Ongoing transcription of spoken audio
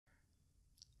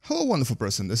Hello wonderful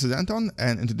person, this is Anton,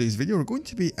 and in today's video we're going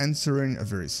to be answering a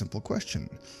very simple question.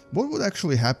 What would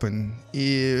actually happen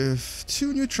if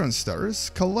two neutron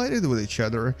stars collided with each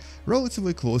other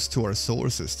relatively close to our solar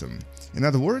system? In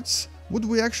other words, would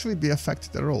we actually be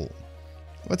affected at all?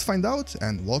 Let's find out,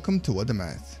 and welcome to What the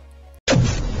Math.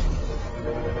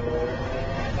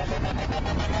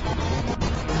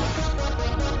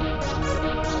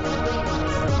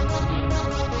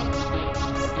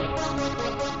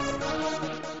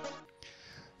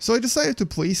 So I decided to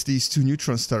place these two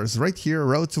neutron stars right here,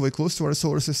 relatively close to our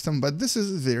solar system, but this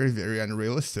is very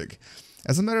unrealistic.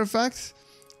 As a matter of fact,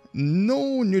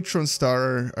 no neutron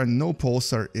star and no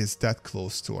pulsar is that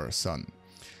close to our sun.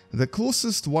 The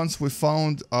closest ones we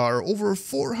found are over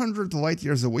 400 light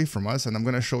years away from us, and I'm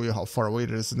going to show you how far away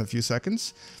it is in a few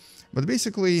seconds. But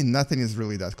basically, nothing is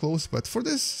really that close, but for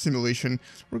this simulation,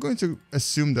 we're going to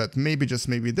assume that maybe, just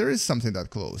maybe, there is something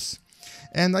that close.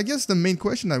 And I guess the main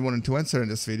question I wanted to answer in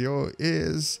this video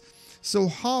is, so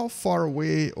how far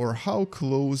away or how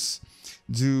close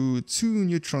do two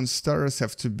neutron stars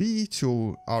have to be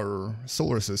to our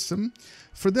solar system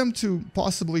for them to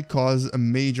possibly cause a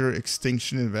major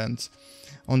extinction event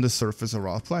on the surface of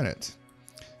our planet?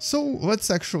 So let's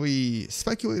actually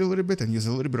speculate a little bit and use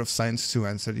a little bit of science to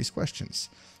answer these questions.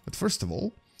 But first of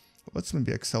all, let's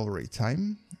maybe accelerate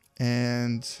time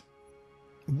and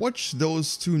watch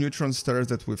those two neutron stars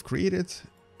that we've created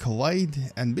collide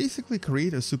and basically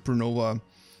create a supernova,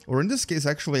 or in this case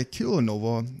actually a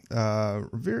kilonova,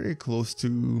 very close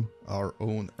to our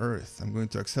own Earth. I'm going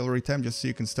to accelerate time just so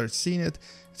you can start seeing it.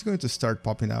 It's going to start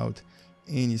popping out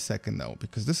any second now,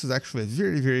 because this is actually a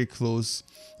very close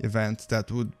event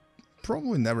that would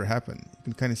probably never happen. You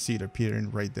can kind of see it appearing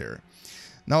right there.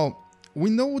 Now, we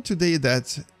know today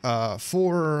that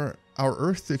for our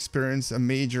Earth to experience a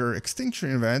major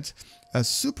extinction event, a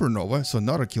supernova, so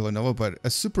not a kilonova, but a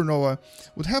supernova,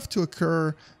 would have to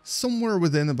occur somewhere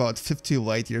within about 50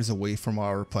 light years away from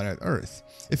our planet Earth.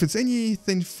 If it's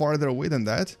anything farther away than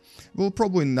that, we'll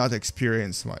probably not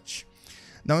experience much.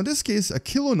 Now in this case, a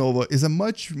kilonova is a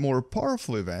much more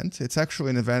powerful event. It's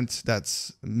actually an event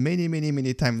that's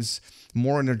many times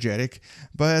more energetic,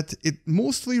 but it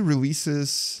mostly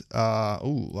releases,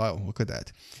 oh wow, look at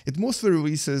that. It mostly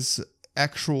releases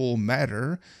actual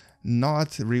matter,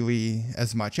 not really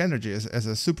as much energy as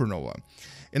a supernova.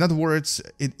 In other words,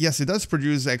 yes, it does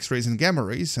produce X-rays and gamma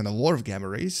rays, and a lot of gamma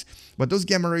rays, but those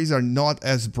gamma rays are not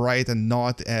as bright and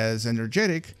not as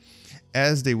energetic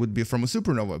as they would be from a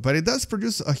supernova. But it does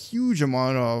produce a huge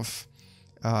amount of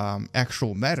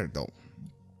actual matter though,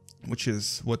 which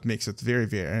is what makes it very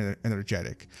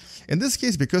energetic. In this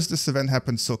case, because this event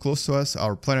happened so close to us,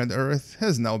 our planet Earth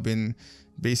has now been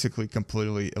basically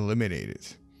completely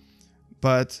eliminated.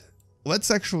 But let's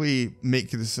actually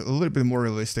make this a little bit more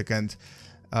realistic and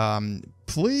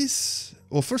place,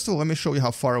 well, first of all, let me show you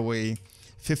how far away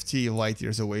 50 light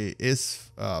years away is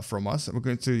from us. We're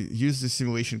going to use the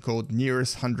simulation code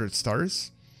nearest 100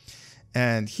 stars.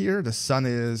 And here the sun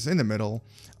is in the middle.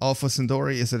 Alpha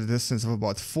Centauri is at a distance of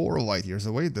about 4 light years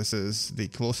away. This is the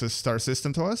closest star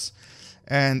system to us.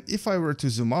 And if I were to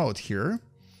zoom out here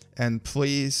and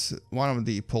place one of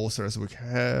the pulsars we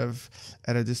have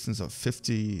at a distance of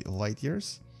 50 light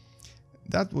years,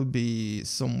 that would be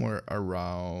somewhere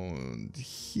around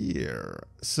here.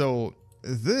 So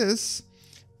this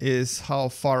is how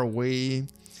far away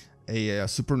a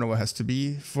supernova has to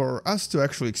be for us to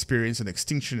actually experience an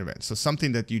extinction event. So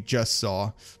something that you just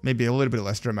saw, maybe a little bit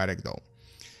less dramatic though.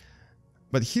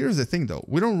 But here's the thing though,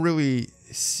 we don't really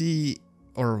see,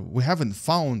 or we haven't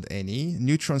found any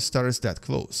neutron stars that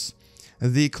close.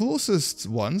 The closest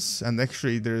ones, and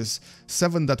actually there's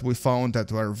 7 that we found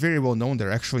that were very well known.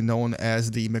 They're actually known as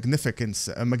the Magnificent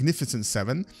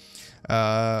 7.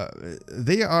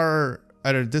 They are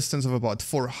at a distance of about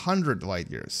 400 light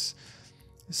years.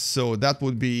 So that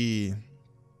would be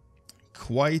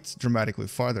quite dramatically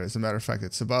farther. As a matter of fact,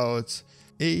 it's about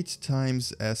 8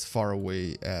 times as far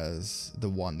away as the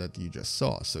one that you just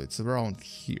saw. So it's around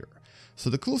here.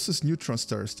 So the closest neutron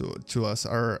stars to us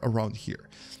are around here.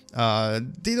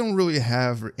 They don't really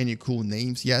have any cool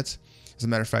names yet. As a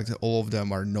matter of fact, all of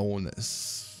them are known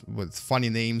as with funny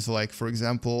names, like, for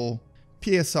example,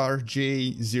 PSR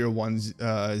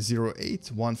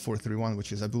J01081431,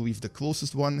 which is, I believe, the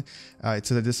closest one.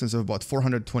 It's at a distance of about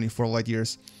 424 light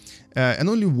years. And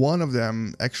only one of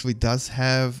them actually does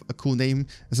have a cool name.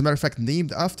 As a matter of fact,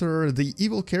 named after the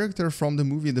evil character from the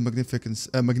movie The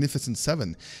Magnificent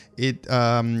 7.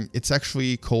 It's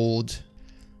actually called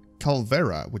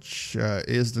Calvera, which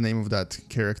is the name of that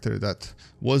character that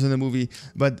was in the movie.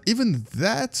 But even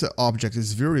that object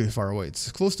is very far away.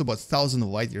 It's close to about 1,000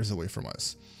 light years away from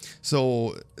us.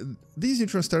 So these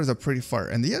neutron stars are pretty far.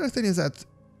 And the other thing is that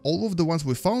all of the ones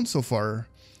we found so far,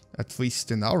 at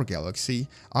least in our galaxy,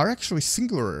 are actually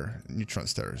singular neutron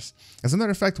stars. As a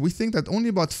matter of fact, we think that only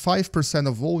about 5%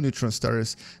 of all neutron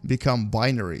stars become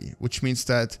binary, which means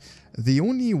that the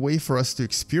only way for us to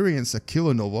experience a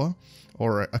kilonova,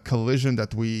 or a collision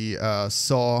that we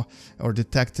saw or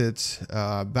detected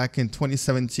back in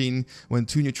 2017 when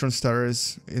two neutron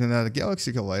stars in another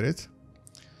galaxy collided.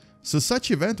 So such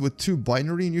event with two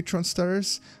binary neutron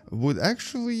stars would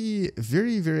actually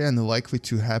very, very unlikely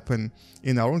to happen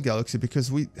in our own galaxy,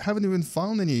 because we haven't even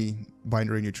found any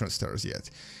binary neutron stars yet.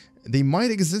 They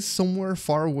might exist somewhere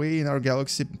far away in our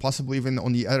galaxy, possibly even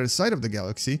on the other side of the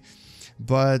galaxy,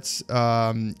 but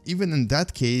even in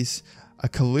that case, a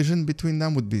collision between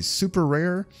them would be super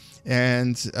rare,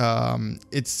 and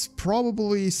it's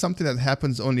probably something that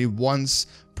happens only once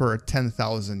per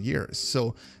 10,000 years.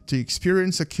 So to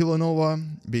experience a kilonova,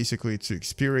 basically to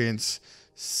experience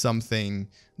something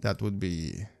that would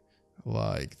be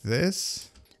like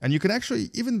this, and you can actually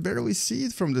even barely see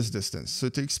it from this distance. So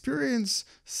to experience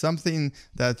something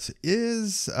that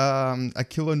is a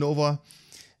kilonova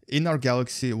in our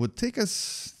galaxy would take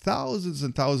us thousands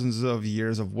and thousands of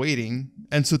years of waiting.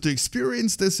 And so to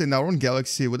experience this in our own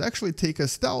galaxy would actually take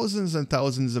us thousands and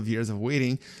thousands of years of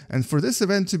waiting. And for this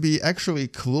event to be actually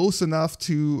close enough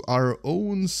to our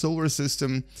own solar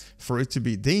system for it to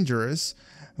be dangerous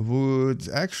would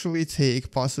actually take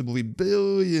possibly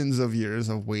billions of years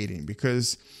of waiting,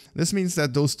 because this means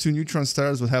that those two neutron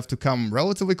stars would have to come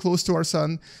relatively close to our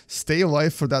sun, stay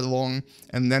alive for that long,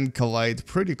 and then collide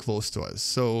pretty close to us.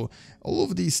 So all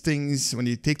of these things, when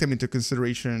you take them into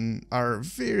consideration, are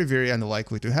very, very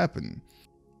unlikely to happen.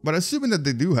 But assuming that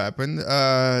they do happen,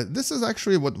 this is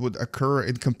actually what would occur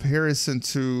in comparison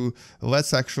to,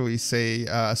 let's actually say,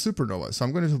 a supernova. So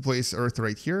I'm going to place Earth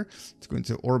right here. It's going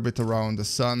to orbit around the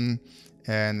sun,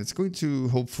 and it's going to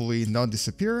hopefully not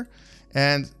disappear.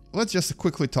 And let's just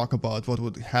quickly talk about what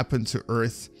would happen to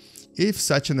Earth if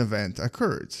such an event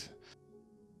occurred.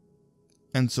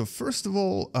 And so first of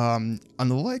all,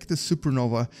 unlike the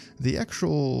supernova, the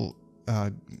actual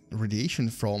radiation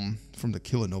from the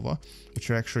kilonova,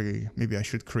 which actually maybe I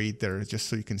should create there just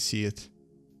so you can see it.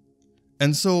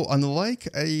 And so unlike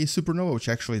a supernova, which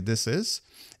actually this is,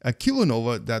 a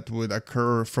kilonova that would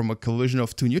occur from a collision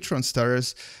of two neutron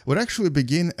stars would actually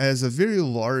begin as a very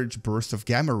large burst of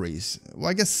gamma rays. Well,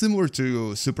 I guess similar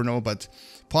to supernova, but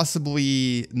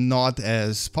possibly not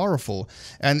as powerful.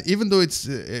 And even though it's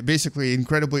basically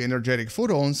incredibly energetic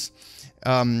photons,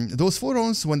 those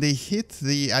photons, when they hit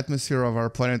the atmosphere of our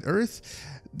planet Earth,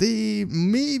 they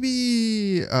might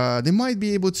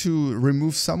be able to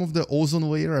remove some of the ozone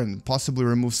layer and possibly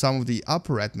remove some of the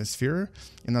upper atmosphere.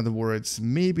 In other words,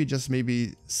 maybe, just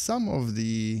maybe, some of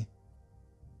the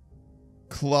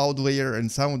cloud layer and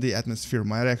some of the atmosphere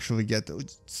might actually get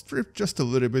stripped just a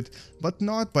little bit, but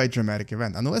not by a dramatic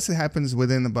event. Unless it happens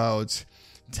within about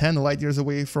 10 light years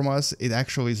away from us, it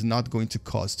actually is not going to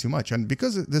cause too much. And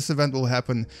because this event will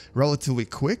happen relatively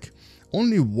quick,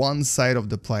 only one side of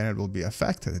the planet will be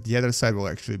affected. The other side will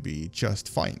actually be just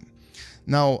fine.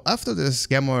 Now, after this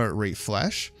gamma ray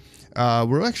flash,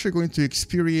 we're actually going to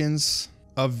experience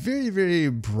a very, very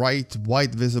bright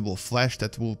white visible flash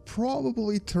that will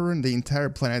probably turn the entire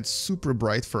planet super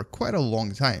bright for quite a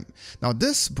long time. Now,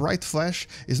 this bright flash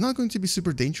is not going to be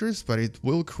super dangerous, but it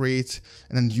will create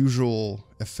an unusual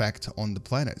effect on the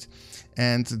planet.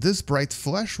 And this bright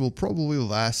flash will probably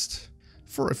last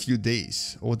for a few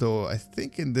days, although I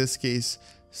think in this case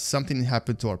something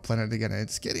happened to our planet again and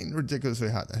it's getting ridiculously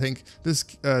hot. I think this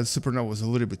supernova was a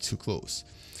little bit too close.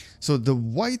 So the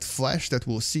white flash that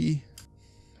we'll see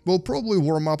will probably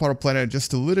warm up our planet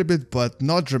just a little bit, but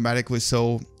not dramatically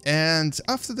so. And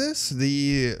after this,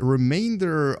 the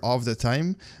remainder of the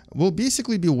time, we'll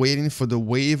basically be waiting for the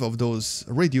wave of those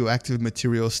radioactive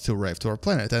materials to arrive to our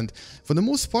planet. And for the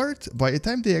most part, by the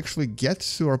time they actually get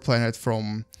to our planet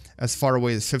from as far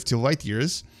away as 50 light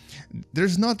years,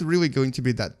 there's not really going to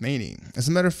be that many. As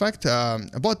a matter of fact,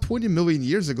 about 20 million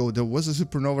years ago, there was a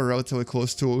supernova relatively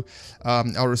close to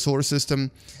our solar system,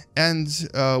 and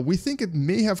we think it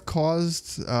may have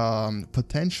caused,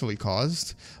 potentially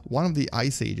caused, one of the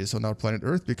ice ages on our planet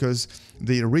Earth, because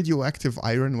the radioactive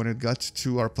iron, when it got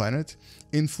to our planet,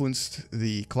 influenced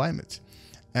the climate.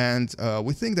 And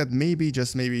we think that maybe,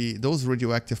 just maybe, those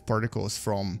radioactive particles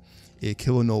from a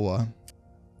kilonova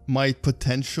might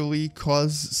potentially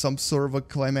cause some sort of a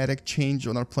climatic change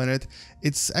on our planet,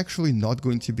 it's actually not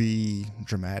going to be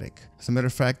dramatic. As a matter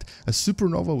of fact, a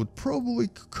supernova would probably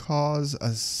cause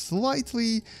a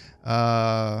slightly,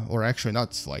 or actually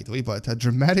not slightly, but a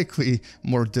dramatically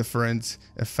more different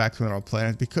effect on our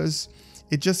planet, because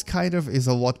it just kind of is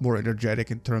a lot more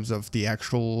energetic in terms of the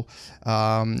actual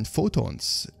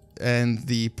photons. And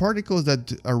the particles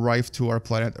that arrive to our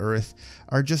planet Earth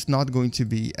are just not going to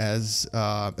be as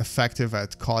effective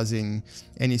at causing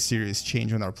any serious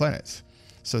change on our planet.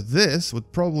 So this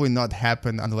would probably not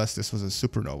happen unless this was a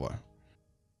supernova.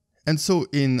 And so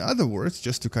in other words,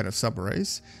 just to kind of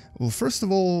summarize, well, first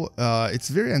of all, it's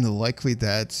very unlikely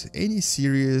that any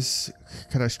serious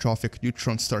catastrophic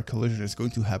neutron star collision is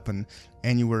going to happen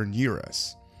anywhere near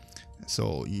us.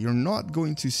 So you're not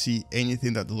going to see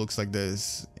anything that looks like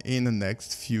this in the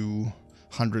next few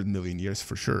 100 million years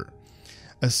for sure.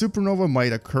 A supernova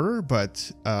might occur,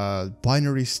 but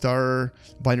binary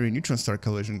neutron star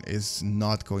collision is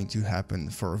not going to happen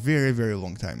for a very, very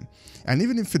long time. And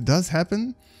even if it does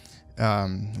happen,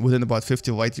 within about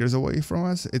 50 light years away from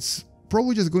us, it's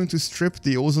probably just going to strip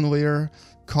the ozone layer,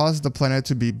 cause the planet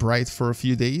to be bright for a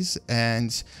few days,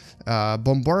 and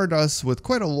bombard us with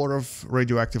quite a lot of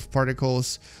radioactive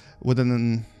particles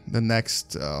within the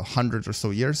next 100 or so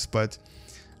years. But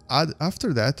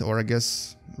after that, or I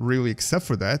guess really except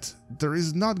for that, there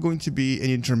is not going to be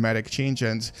any dramatic change,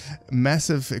 and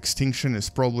massive extinction is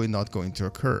probably not going to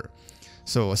occur.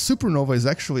 So a supernova is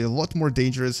actually a lot more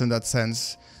dangerous in that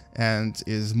sense, and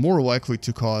is more likely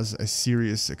to cause a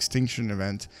serious extinction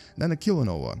event than a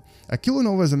kilonova. A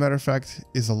kilonova, as a matter of fact,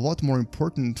 is a lot more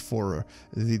important for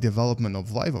the development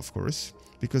of life, of course,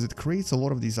 because it creates a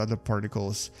lot of these other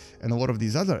particles and a lot of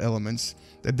these other elements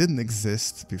that didn't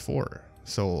exist before.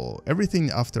 So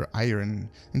everything after iron,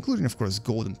 including of course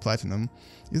gold and platinum,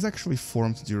 is actually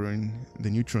formed during the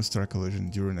neutron star collision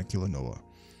during a kilonova.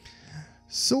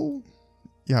 So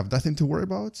you have nothing to worry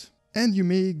about. And you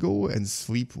may go and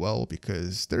sleep well,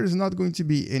 because there is not going to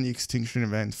be any extinction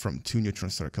event from two neutron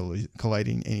stars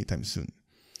colliding anytime soon.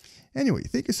 Anyway,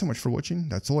 thank you so much for watching.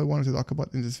 That's all I wanted to talk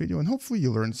about in this video, and hopefully you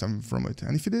learned something from it.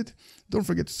 And if you did, don't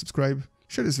forget to subscribe,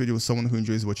 share this video with someone who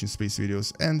enjoys watching space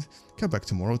videos, and come back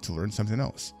tomorrow to learn something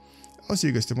else. I'll see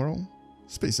you guys tomorrow.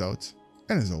 Space out,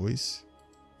 and as always,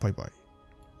 bye bye.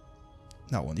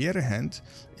 Now, on the other hand,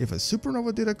 if a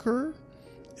supernova did occur,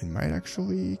 it might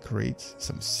actually create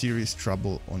some serious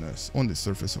trouble on us on the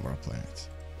surface of our planet,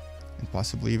 and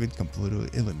possibly even completely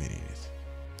eliminate it.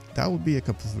 That would be a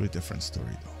completely different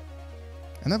story though.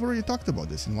 And I've already talked about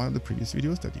this in one of the previous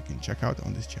videos that you can check out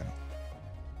on this channel.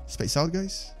 Space out,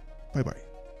 guys. Bye bye.